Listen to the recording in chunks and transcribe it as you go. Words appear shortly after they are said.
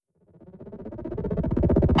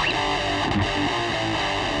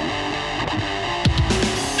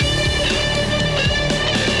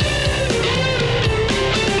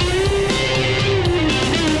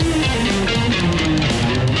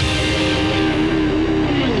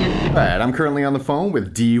All right, I'm currently on the phone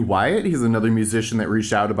with Dee Wyatt. He's another musician that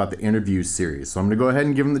reached out about the interview series. So I'm going to go ahead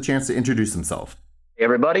and give him the chance to introduce himself. Hey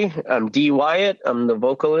everybody, I'm Dee Wyatt. I'm the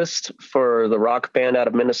vocalist for the rock band out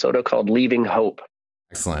of Minnesota called Leaving Hope.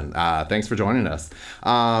 Excellent. Thanks for joining us.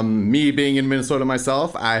 Me being in Minnesota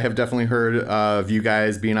myself, I have definitely heard of you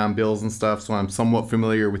guys being on bills and stuff, so I'm somewhat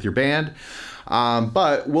familiar with your band.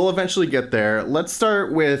 But we'll eventually get there. Let's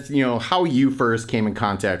start with, how you first came in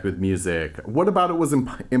contact with music. What about it was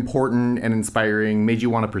important and inspiring, made you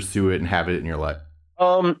want to pursue it and have it in your life?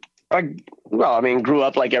 I grew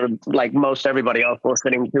up like most everybody else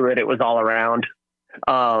listening to it. It was all around,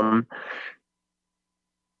 um,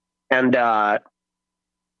 and was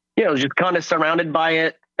just kind of surrounded by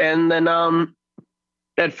it. And then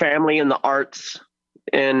had family in the arts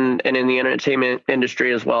and in the entertainment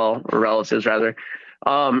industry as well, or relatives rather.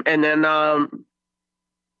 And then I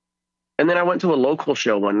went to a local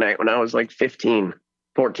show one night when I was like 14.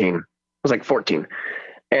 I was like 14.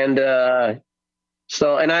 And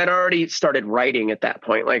and I had already started writing at that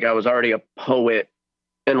point. Like I was already a poet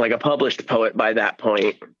and like a published poet by that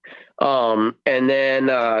point. But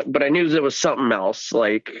I knew there was something else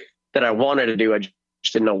like that I wanted to do. I just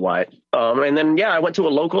didn't know what. I went to a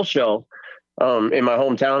local show in my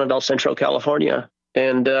hometown of El Centro, California.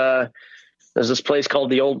 And there's this place called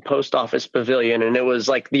the Old Post Office Pavilion. And it was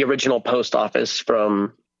like the original post office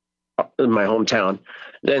from my hometown.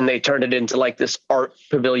 Then they turned it into like this art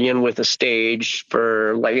pavilion with a stage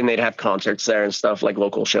for like, and they'd have concerts there and stuff, like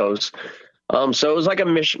local shows. So it was like a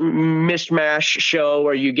mishmash show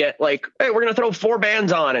where you get like, hey, we're going to throw 4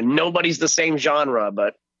 bands on and nobody's the same genre,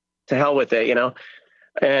 but to hell with it,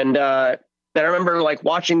 And then I remember like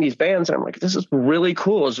watching these bands and I'm like, this is really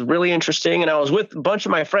cool. It's really interesting. And I was with a bunch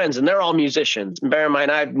of my friends and they're all musicians. And bear in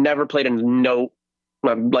mind, I've never played a note.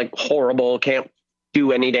 I'm like horrible, can't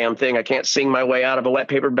do any damn thing. I can't sing my way out of a wet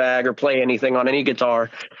paper bag or play anything on any guitar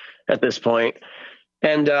at this point.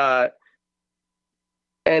 And so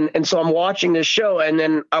I'm watching this show, and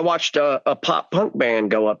then I watched a pop punk band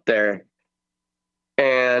go up there,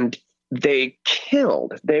 and they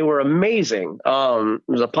killed. They were amazing. It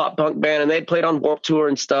was a pop punk band, and they played on Warped Tour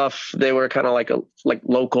and stuff. They were kind of like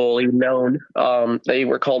locally known. They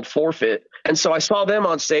were called Forfeit. And so I saw them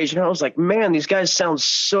on stage and I was like, man, these guys sound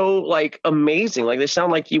so like amazing. Like they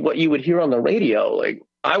sound like what you would hear on the radio. Like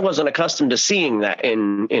I wasn't accustomed to seeing that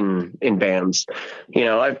in bands.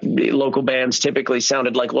 Local bands typically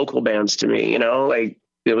sounded like local bands to me, like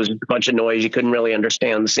it was a bunch of noise. You couldn't really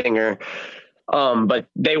understand the singer. But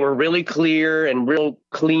they were really clear and real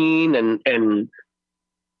clean and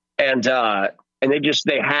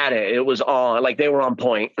they had it. It was on, like they were on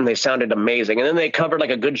point and they sounded amazing. And then they covered like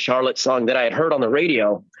a Good Charlotte song that I had heard on the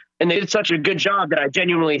radio, and they did such a good job that I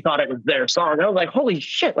genuinely thought it was their song. I was like, holy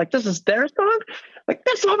shit, like this is their song? Like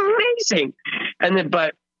that's amazing. And then,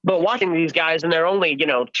 but watching these guys, and they're only,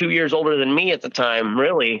 2 years older than me at the time,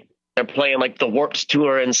 really, they're playing like the Warped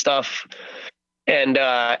Tour and stuff. And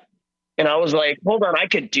I was like, hold on, I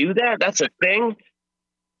could do that? That's a thing?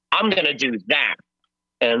 I'm going to do that.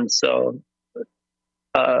 And so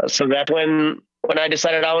that's when I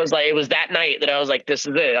decided, I was like, it was that night that I was like, this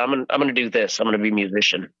is it. I'm going to do this. I'm going to be a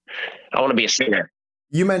musician. I want to be a singer.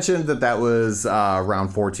 You mentioned that was around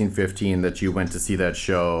 14, 15 that you went to see that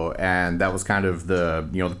show, and that was kind of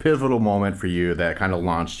the pivotal moment for you that kind of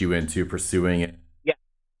launched you into pursuing it. Yeah.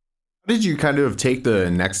 How did you kind of take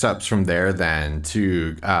the next steps from there then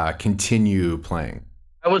to continue playing?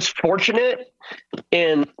 I was fortunate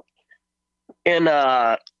in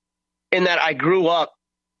that I grew up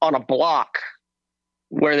on a block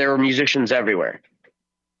where there were musicians everywhere.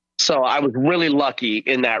 So I was really lucky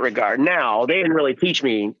in that regard. Now, they didn't really teach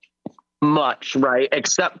me much, right?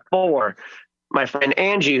 Except for my friend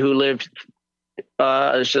Angie, who lived,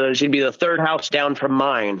 so she'd be the third house down from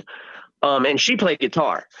mine. And she played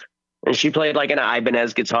guitar. And she played like an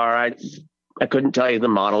Ibanez guitar. I couldn't tell you the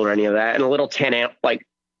model or any of that. And a little 10 amp, like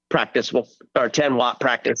practice or 10 watt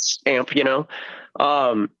practice amp,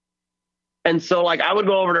 And so like I would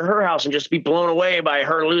go over to her house and just be blown away by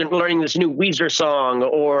her learning this new Weezer song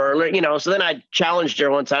or, so then I challenged her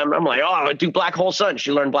one time. I'm like, oh, I do Black Hole Sun.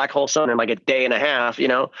 She learned Black Hole Sun in like a day and a half,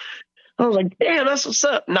 I was like, damn, that's what's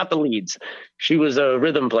up. Not the leads. She was a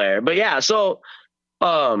rhythm player. But yeah, so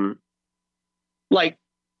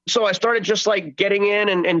so I started just like getting in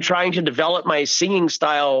and trying to develop my singing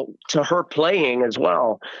style to her playing as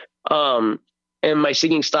well. And my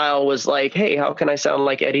singing style was like, hey, how can I sound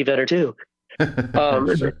like Eddie Vedder too?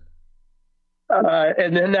 Sure.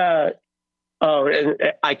 And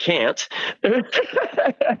I can't,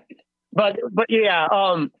 but yeah.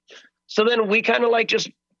 So then we kind of like just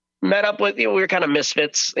met up with, we were kind of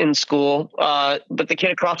misfits in school. But the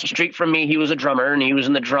kid across the street from me, he was a drummer and he was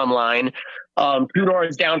in the drum line. Two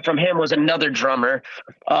doors down from him was another drummer.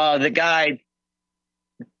 The guy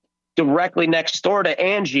directly next door to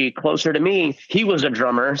Angie, closer to me, he was a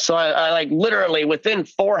drummer. So I like literally within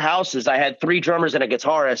 4 houses, I had 3 drummers and a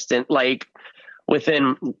guitarist, and like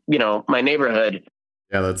within, my neighborhood.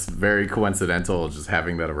 Yeah, that's very coincidental just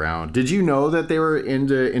having that around. Did you know that they were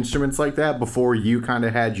into instruments like that before you kind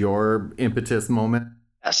of had your impetus moment?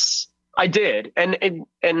 Yes, I did. And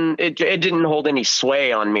it didn't hold any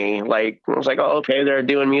sway on me. Like, I was like, oh, okay, they're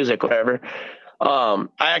doing music, whatever. I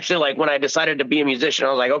actually, like, when I decided to be a musician, I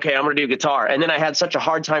was like, okay, I'm going to do guitar. And then I had such a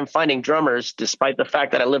hard time finding drummers, despite the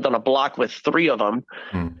fact that I lived on a block with 3 of them.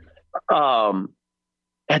 I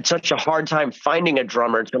had such a hard time finding a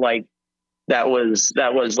drummer to like, that was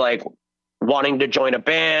like wanting to join a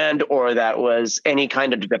band, or that was any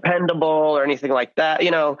kind of dependable or anything like that.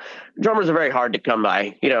 Drummers are very hard to come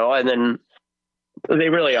by, and then they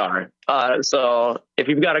really are. So if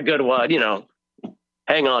you've got a good one,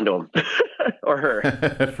 hang on to him or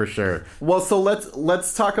her. For sure. Well, so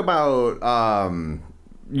let's talk about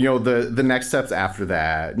the next steps after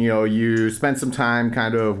that. You spent some time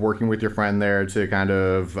kind of working with your friend there to kind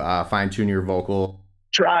of fine tune your vocal.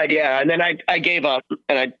 Tried, yeah, and then I gave up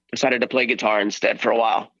and I decided to play guitar instead for a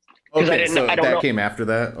while. Okay, so that came after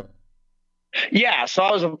that. Yeah,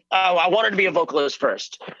 so I wanted to be a vocalist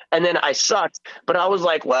first, and then I sucked. But I was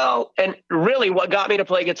like, well, and really, what got me to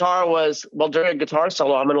play guitar was, well, during a guitar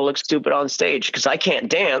solo, I'm going to look stupid on stage because I can't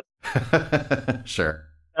dance. Sure.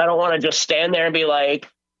 I don't want to just stand there and be like,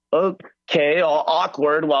 okay, all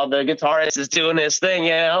awkward while the guitarist is doing his thing.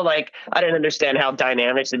 Like I didn't understand how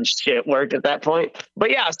dynamics and shit worked at that point.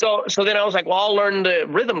 But yeah, so then I was like, well, I'll learn the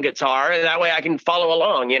rhythm guitar, and that way I can follow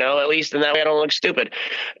along, at least, and that way I don't look stupid.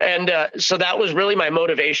 And so that was really my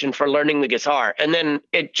motivation for learning the guitar. And then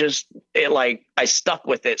I stuck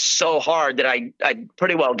with it so hard that I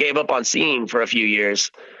pretty well gave up on singing for a few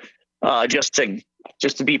years, just to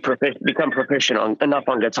become proficient enough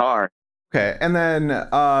on guitar. Okay, and then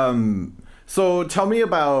so tell me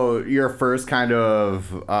about your first kind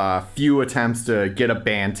of few attempts to get a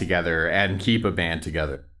band together and keep a band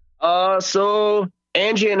together. So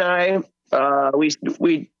Angie and I,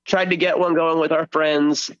 we tried to get one going with our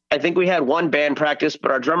friends. I think we had one band practice,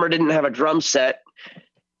 but our drummer didn't have a drum set.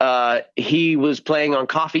 He was playing on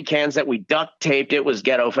coffee cans that we duct taped. It was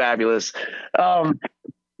ghetto fabulous. And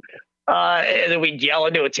then we'd yell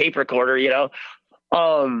into a tape recorder,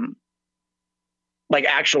 like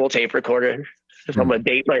actual tape recorder. If I'm going to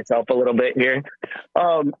date myself a little bit here.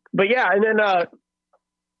 But yeah, and then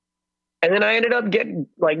I ended up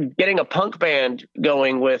getting a punk band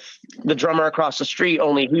going with the drummer across the street,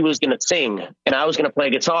 only he was going to sing and I was going to play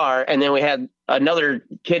guitar. And then we had another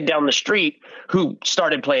kid down the street who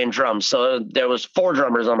started playing drums. So there was 4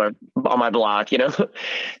 drummers on my block,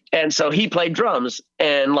 and so he played drums,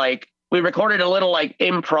 and like we recorded a little like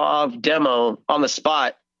improv demo on the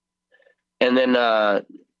spot. And then that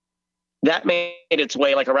made its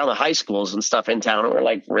way like around the high schools and stuff in town. And we're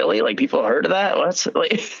like, really? Like people heard of that? What's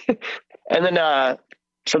like? And then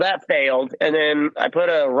so that failed. And then I put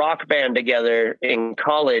a rock band together in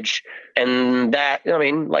college, and that,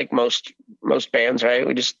 like most bands,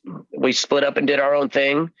 right? We split up and did our own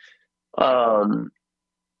thing.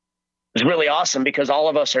 It was really awesome because all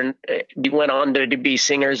of us went on to be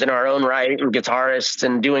singers in our own right and guitarists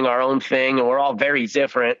and doing our own thing. And we're all very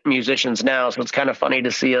different musicians now. So it's kind of funny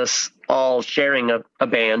to see us all sharing a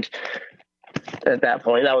band at that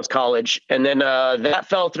point. That was college. And then that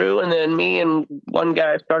fell through. And then me and one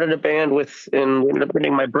guy started a band and we ended up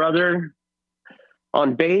getting my brother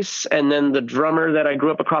on bass. And then the drummer that I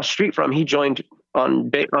grew up across the street from, he joined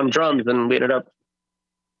on drums, and we ended up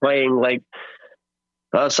playing like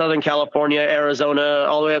Southern California, Arizona,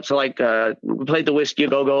 all the way up to we played the Whiskey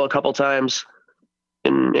Go-Go a couple times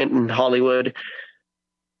in Hollywood.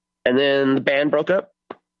 And then the band broke up.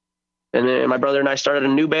 And then my brother and I started a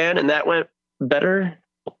new band, and that went better.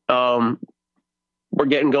 We're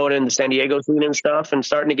getting going in the San Diego scene and stuff, and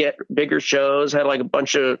starting to get bigger shows. Had like a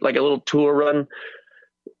bunch of a little tour run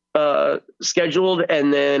scheduled.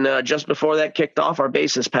 And then just before that kicked off, our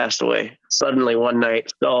bassist passed away suddenly one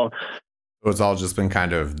night. So it's all just been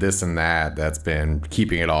kind of this and that's been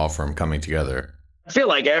keeping it all from coming together. I feel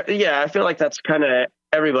like that's kind of,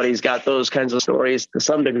 everybody's got those kinds of stories to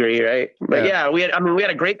some degree, right? But yeah, we had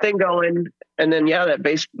a great thing going, and then that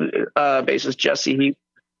bassist Jesse,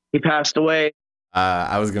 he passed away.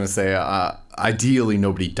 I was gonna say, ideally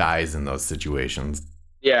nobody dies in those situations.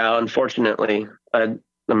 Yeah, unfortunately, I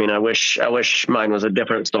wish mine was a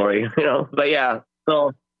different story, But yeah,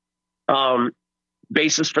 so Um,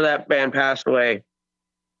 bassist for that band passed away.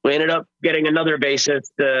 We ended up getting another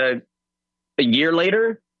bassist a year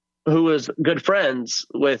later, who was good friends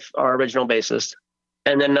with our original bassist,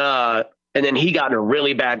 and then he got in a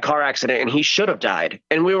really bad car accident and he should have died.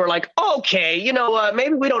 And we were like, okay, you know what?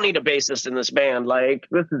 Maybe we don't need a bassist in this band. Like,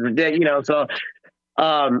 this is ridiculous, you know. So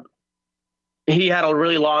um, he had a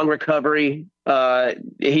really long recovery.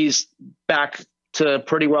 He's back to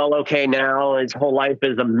pretty well okay now. His whole life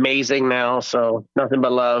is amazing now, so nothing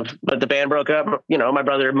but love. But the band broke up. You know, my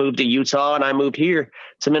brother moved to Utah and I moved here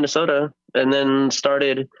to Minnesota, and then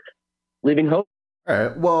started Leaving Hope. All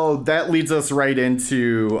right. Well, that leads us right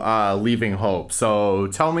into Leaving Hope. So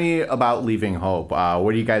tell me about Leaving Hope. What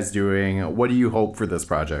are you guys doing? What do you hope for this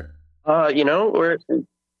project? You know,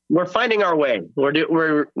 we're finding our way.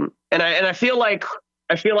 I feel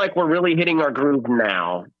like we're really hitting our groove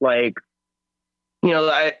now. Like, you know,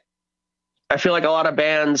 I feel like a lot of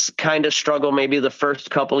bands kind of struggle maybe the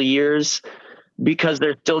first couple of years because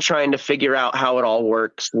they're still trying to figure out how it all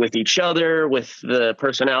works with each other, with the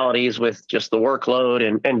personalities, with just the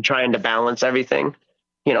workload, and trying to balance everything.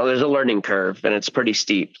 You know, there's a learning curve and it's pretty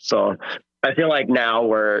steep. So I feel like now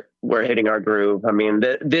we're hitting our groove. I mean,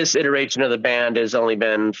 this iteration of the band has only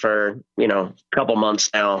been for, you know, a couple months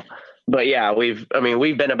now. But yeah, we've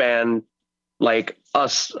been a band, like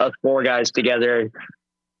us four guys together,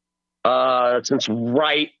 since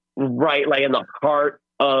right like in the heart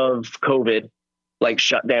of COVID, like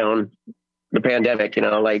shut down, the pandemic, you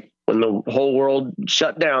know, like when the whole world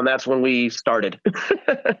shut down, that's when we started.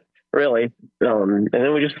 Really. And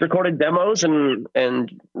then we just recorded demos and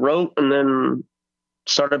wrote, and then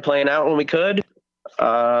started playing out when we could.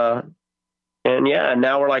 And yeah,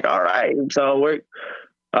 now we're like, all right, so we're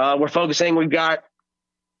focusing. We've got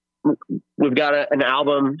an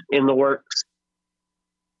album in the works.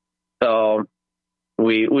 So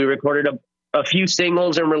we recorded a few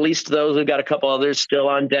singles and released those. We've got a couple others still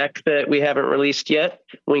on deck that we haven't released yet.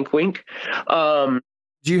 Wink, wink. Do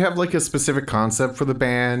you have like a specific concept for the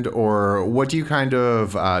band, or what do you kind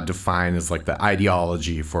of define as like the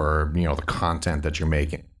ideology for, you know, the content that you're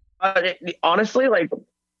making? Honestly, like,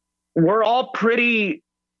 we're all pretty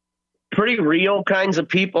real kinds of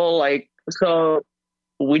people. Like, so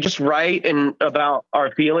we just write about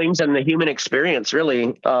our feelings and the human experience,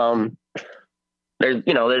 really.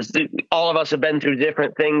 There's all of us have been through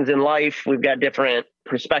different things in life. We've got different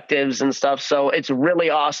perspectives and stuff. So it's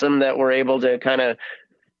really awesome that we're able to kind of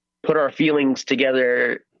put our feelings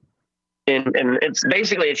together and it's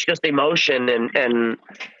just emotion and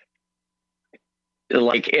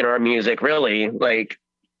like in our music, really. Like,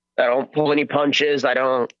 I don't pull any punches. I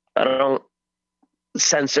don't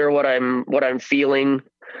censor what I'm feeling,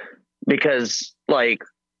 because, like,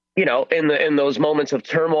 you know, in those moments of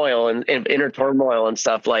turmoil and inner turmoil and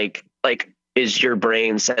stuff, like is your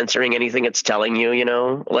brain censoring anything it's telling you, you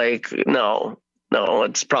know? Like, no,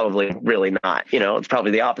 it's probably really not, you know, it's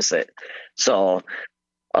probably the opposite. So,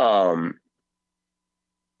 yeah,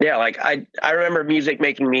 like I remember music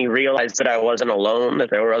making me realize that I wasn't alone, that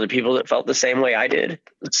there were other people that felt the same way I did.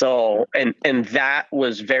 So, and that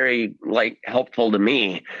was very, like, helpful to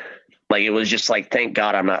me. Like, it was just like, thank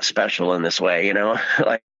God I'm not special in this way, you know?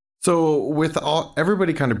 Like, So with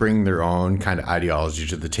everybody kind of bringing their own kind of ideology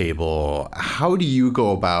to the table, how do you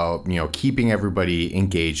go about, you know, keeping everybody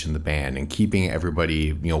engaged in the band and keeping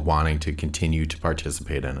everybody, you know, wanting to continue to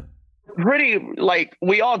participate in it? pretty, like,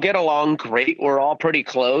 we all get along great. We're all pretty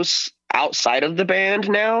close outside of the band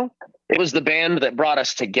now. It was the band that brought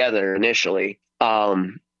us together initially.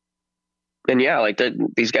 And yeah, like,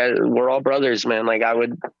 these guys, we're all brothers, man. Like, I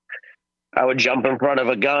would jump in front of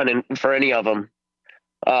a gun and for any of them.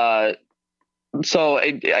 So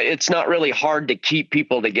it's not really hard to keep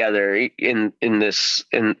people together in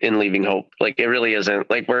Leaving Hope. Like, it really isn't.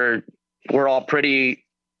 Like, we're all pretty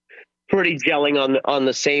gelling on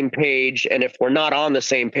the same page. And if we're not on the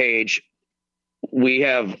same page, we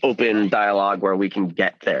have open dialogue where we can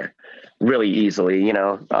get there really easily, you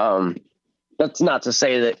know. That's not to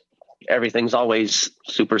say that everything's always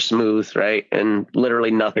super smooth, right? And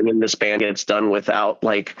literally nothing in this band gets done without,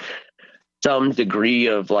 like, some degree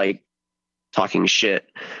of, like, talking shit.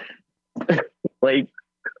 like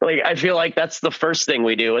I feel like that's the first thing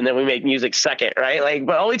we do, and then we make music second, right? Like,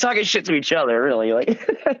 but only talking shit to each other, really. Like,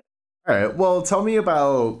 All right. Well, tell me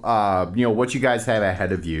about, you know, what you guys have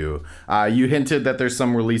ahead of you. You hinted that there's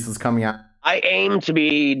some releases coming out. I aim to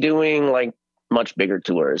be doing, like, much bigger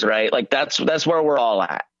tours, right? Like, that's where we're all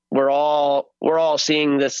at. We're all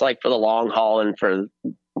seeing this, like, for the long haul and to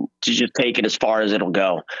just take it as far as it'll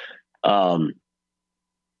go.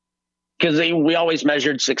 because we always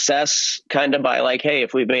measured success kind of by like, hey,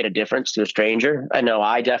 if we made a difference to a stranger. I know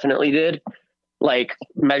I definitely did. Like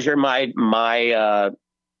measure my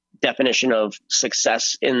definition of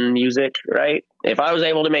success in music, right? If I was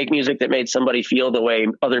able to make music that made somebody feel the way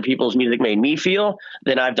other people's music made me feel,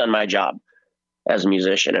 then I've done my job as a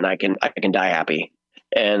musician, and I can die happy.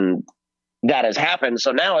 And that has happened.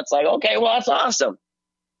 So now it's like, okay, well, that's awesome.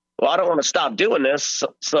 Well, I don't want to stop doing this.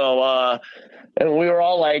 So and we were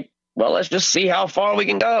all like, well, let's just see how far we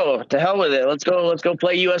can go. To hell with it. Let's go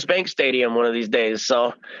play US Bank Stadium one of these days.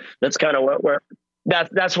 So that's kind of what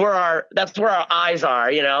that's where our eyes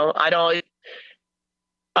are, you know. I'm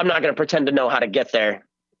not going to pretend to know how to get there.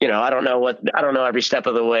 You know, I don't know every step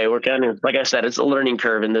of the way. We're kind of, like I said, it's a learning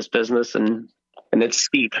curve in this business, and it's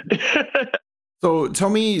steep. So tell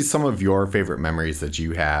me some of your favorite memories that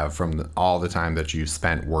you have from all the time that you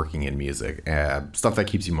spent working in music, stuff that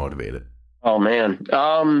keeps you motivated. Oh man.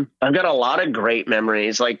 I've got a lot of great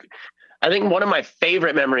memories. Like, I think one of my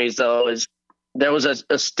favorite memories though is there was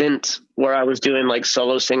a stint where I was doing like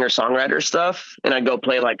solo singer songwriter stuff, and I'd go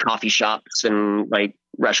play like coffee shops and like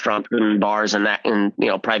restaurants and bars and that, and, you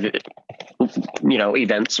know, private, you know,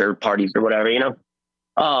 events or parties or whatever, you know.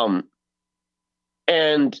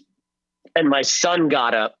 And my son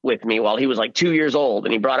got up with me while he was like 2 years old,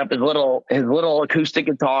 and he brought up his little acoustic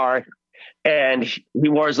guitar, and he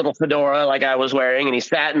wore his little fedora like I was wearing, and he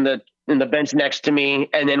sat in the bench next to me,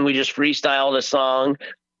 and then we just freestyled a song,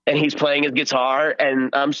 and he's playing his guitar and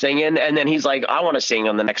I'm singing, and then he's like, I want to sing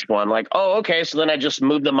on the next one. Like, oh, okay. So then I just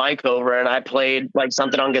moved the mic over and I played like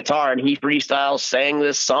something on guitar, and he freestyle sang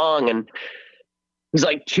this song, and he's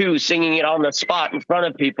like 2, singing it on the spot in front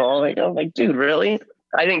of people. I'm like, dude, really?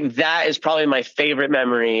 I think that is probably my favorite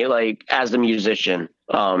memory, like as a musician,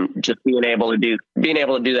 just being able to do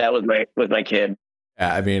that with my kid.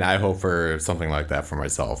 Yeah, I mean, I hope for something like that for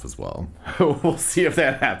myself as well. We'll see if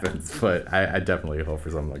that happens, but I definitely hope for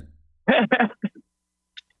something like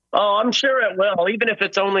Oh, I'm sure it will, even if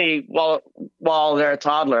it's only while they're a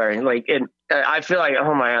toddler. Like, I feel like,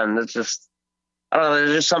 oh man, it's just, I don't know,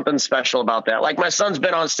 there's just something special about that. Like, my son's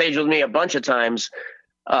been on stage with me a bunch of times,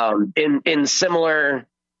 in similar,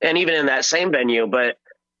 and even in that same venue, but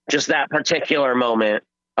just that particular moment.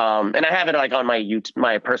 And I have it like on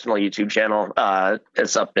my personal YouTube channel.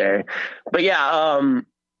 It's up there, but yeah,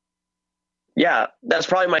 that's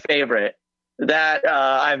probably my favorite. That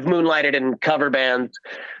I've moonlighted in cover bands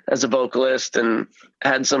as a vocalist and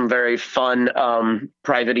had some very fun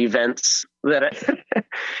private events that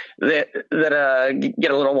that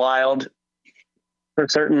get a little wild for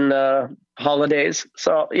certain holidays.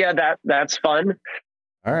 So yeah, that's fun.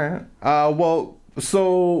 All right. Well,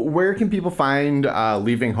 so where can people find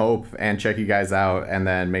Leaving Hope and check you guys out, and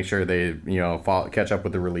then make sure they, catch up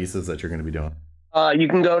with the releases that you're going to be doing? You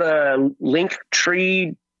can go to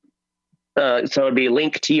Linktree. So it'd be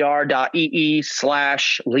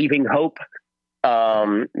linktr.ee/Leaving Hope.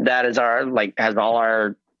 That is has all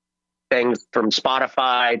our things from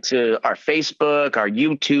Spotify to our Facebook, our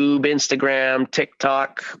YouTube, Instagram,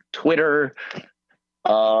 TikTok, Twitter.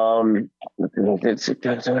 Spotify.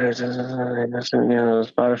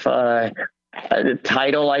 The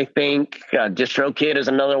Tidal, I think. DistroKid is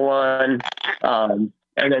another one. And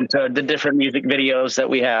then to the different music videos that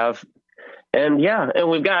we have. And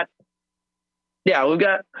we've got a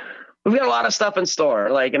lot of stuff in store,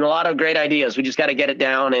 like, and a lot of great ideas. We just got to get it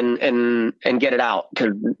down and get it out,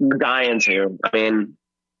 because we're dying to. I mean,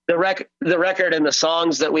 the record and the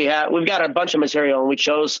songs that we have, we've got a bunch of material, and we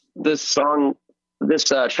chose this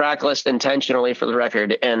track list intentionally for the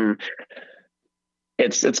record, and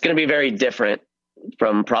it's going to be very different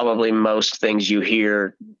from probably most things you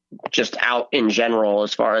hear just out in general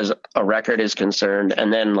as far as a record is concerned,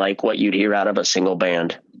 and then like what you'd hear out of a single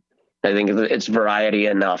band. I think it's variety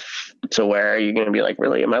enough to where you're going to be like,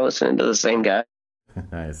 really, am I listening to the same guy?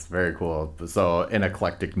 Nice. Very cool. So an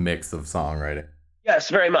eclectic mix of songwriting. Yes,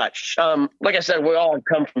 very much. Like I said, we all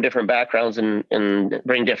come from different backgrounds and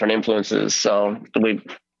bring different influences. So we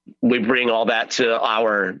bring all that to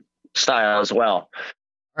our style as well.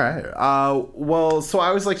 All right. Well, so I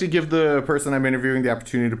always like to give the person I'm interviewing the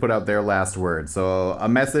opportunity to put out their last word. So a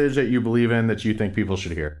message that you believe in that you think people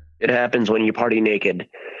should hear. It happens when you party naked.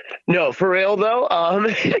 No, for real though.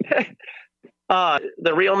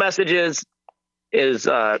 The real message is just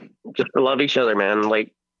to love each other, man.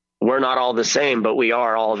 Like, we're not all the same, but we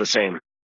are all the same.